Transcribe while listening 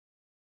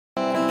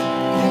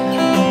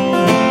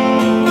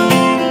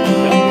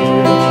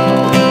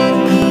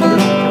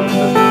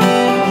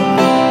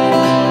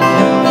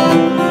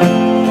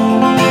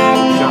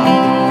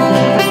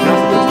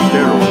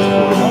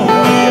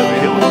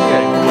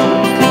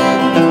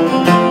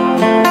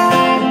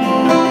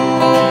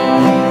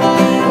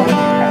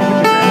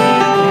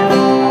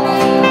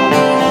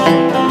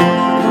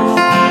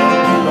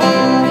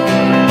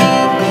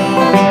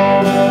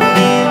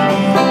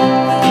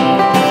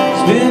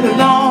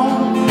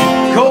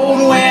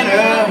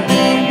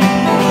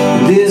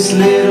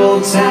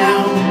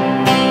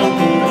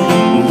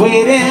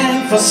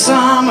for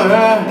summer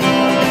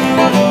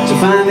to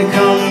finally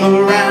come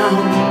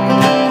around.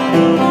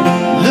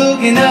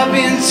 Looking up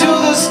into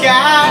the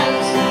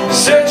skies,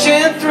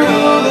 searching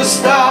through the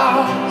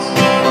stars,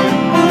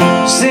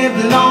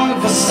 simply longing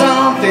for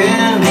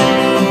something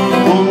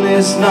on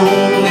this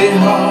lonely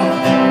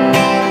heart.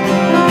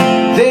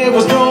 There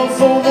was no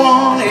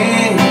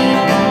forewarning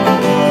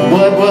for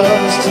what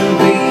was to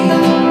be.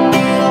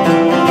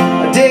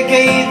 A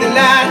decade that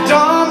lied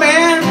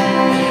dormant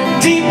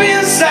deep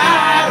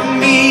inside of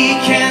me.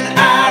 Can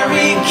I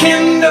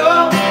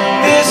rekindle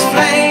this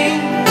flame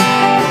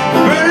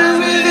that burns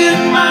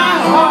within my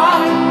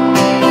heart?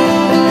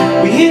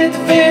 We hit the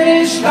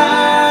finish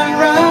line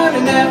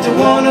running after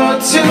one or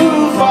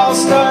two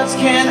false starts.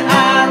 Can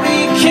I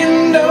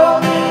rekindle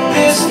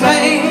this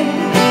flame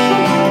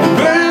that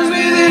burns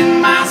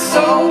within my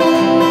soul?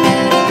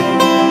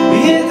 We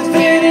hit the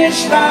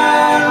finish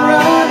line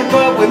running,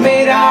 but we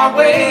made our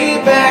way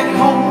back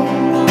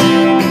home.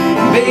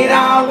 Made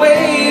our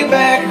way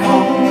back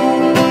home.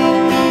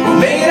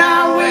 Made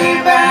our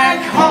way back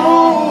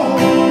home.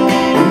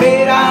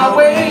 Made our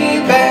way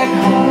back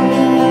home.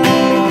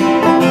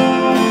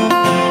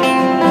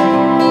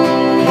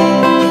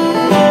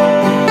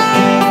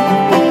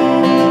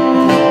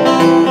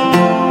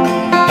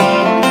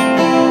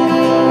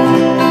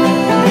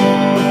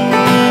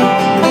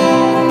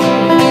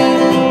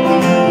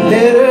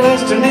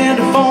 Letters turn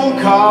into phone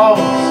calls,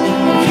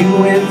 few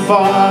and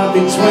far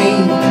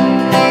between.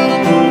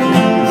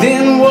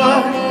 Then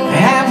what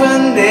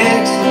happened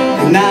next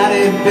could not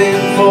have been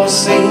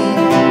foreseen.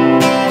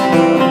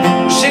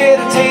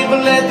 Shared a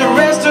table at the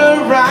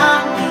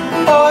restaurant,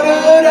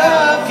 ordered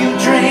a few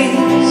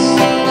drinks.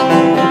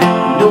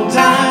 No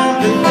time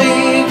to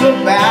think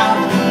about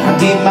how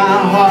deep my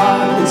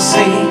heart would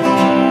sink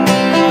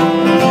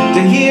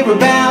to hear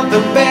about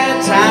the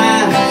bad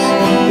times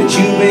that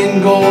you've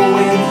been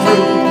going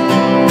through.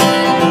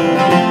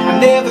 I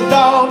never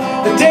thought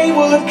the day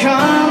would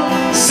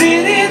come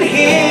sitting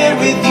here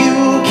with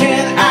you.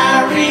 Can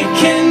I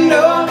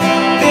rekindle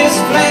this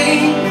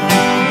flame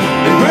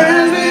that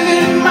burns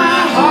within my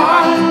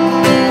heart?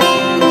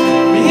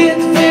 We hit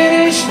the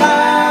finish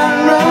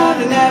line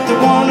running after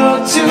one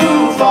or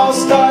two false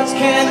starts.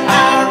 Can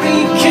I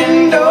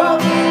rekindle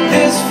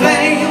this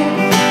flame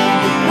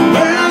that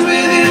burns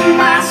within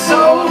my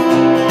soul?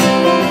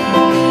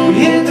 We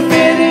hit the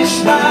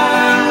finish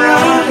line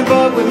running,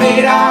 but we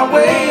made our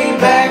way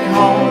back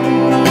home.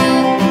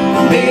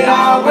 Made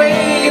our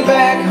way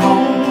back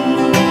home.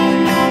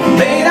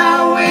 Made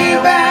our way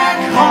back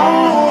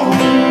home.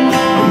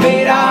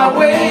 Made our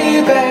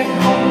way back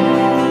home.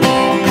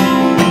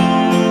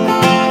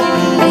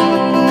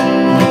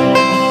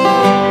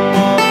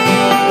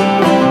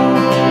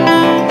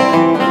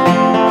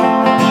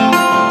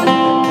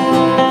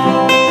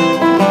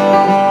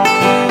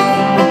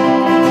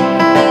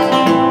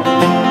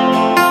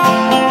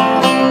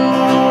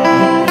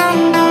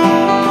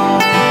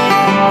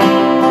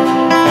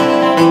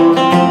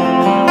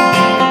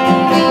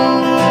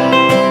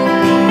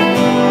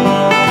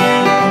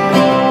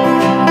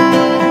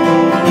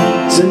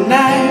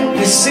 Tonight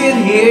we sit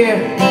here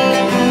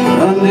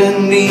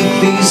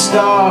underneath these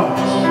stars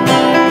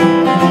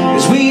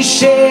as we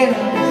share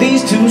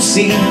these two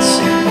seats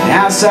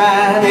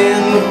outside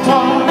in the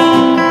park.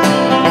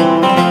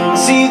 I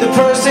see the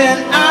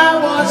person I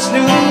once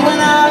knew when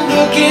I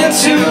look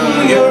into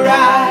your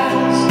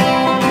eyes,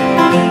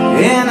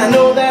 and I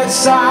know that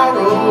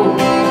sorrow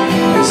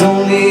is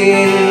only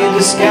a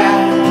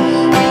disguise.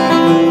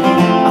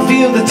 I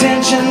feel the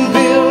tension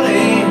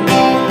building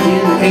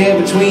in the air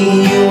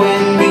between you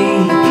and me.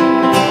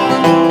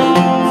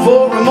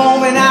 For a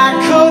moment I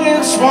could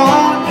have sworn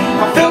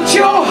I felt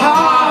your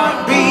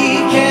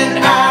heartbeat.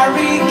 Can I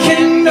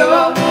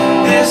rekindle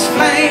this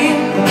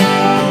flame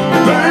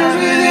that burns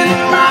within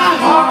my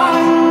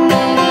heart?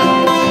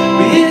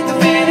 We hit the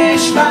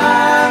finish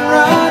line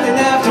running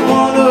after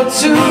one or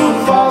two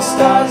false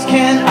starts.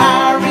 Can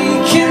I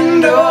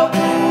rekindle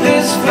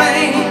this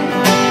flame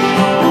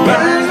that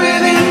burns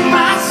within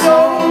my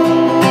soul?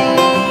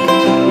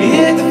 We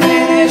hit the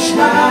finish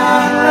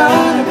line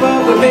running,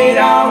 but we made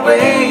our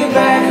way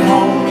back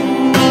home.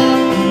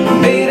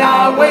 Made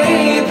our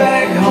way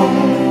back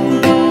home.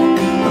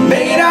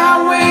 Made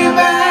our way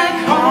back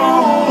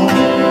home.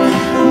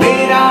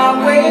 Made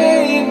our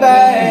way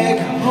back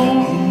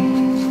home.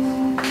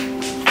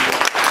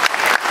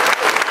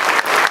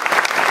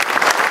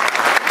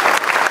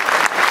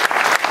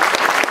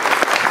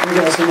 Thank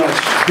you guys so much.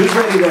 Who's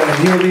ready to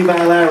hear me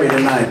by Larry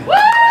tonight?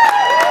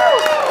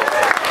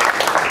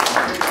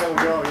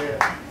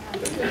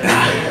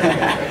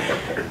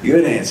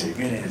 Good answer,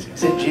 good answer.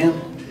 Is it Jim?